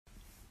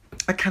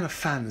I kind of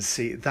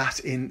fancy that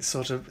in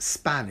sort of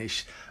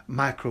Spanish,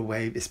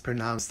 microwave is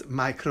pronounced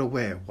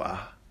microweva.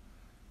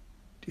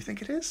 Do you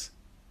think it is?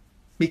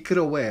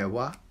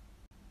 Microweva.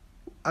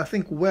 I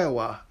think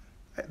hueva.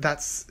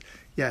 That's,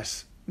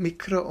 yes,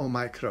 micro or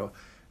micro.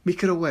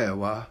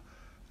 Microweva.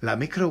 La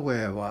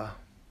microweva.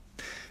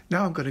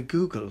 Now I'm going to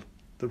Google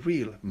the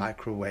real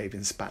microwave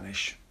in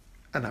Spanish.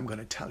 And I'm going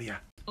to tell you.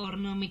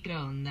 Horno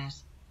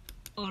microondas.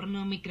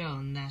 Horno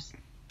microondas.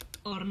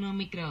 Horno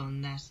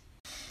microondas.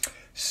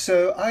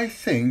 So I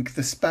think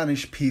the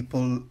Spanish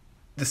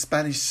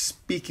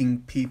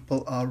speaking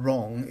people are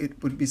wrong.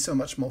 It would be so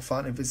much more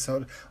fun if it's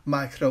called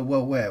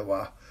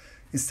microwave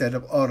instead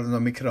of horno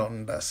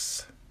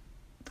microondas.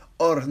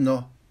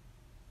 Horno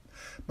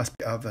must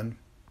be oven.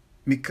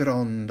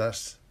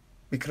 Microondas.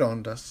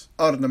 Horno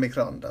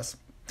microondas.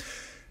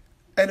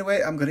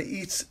 Anyway, I'm going to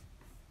eat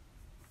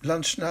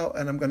lunch now,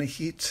 and I'm going to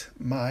heat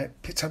my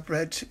pita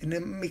bread in a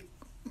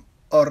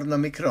horno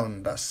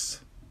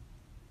microondas.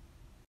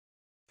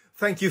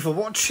 Thank you for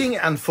watching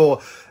and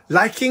for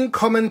liking,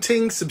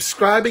 commenting,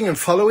 subscribing and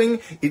following.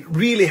 It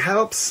really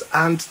helps,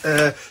 and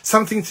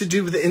something to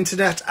do with the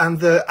internet and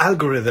the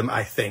algorithm,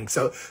 I think.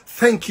 So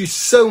thank you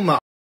so much.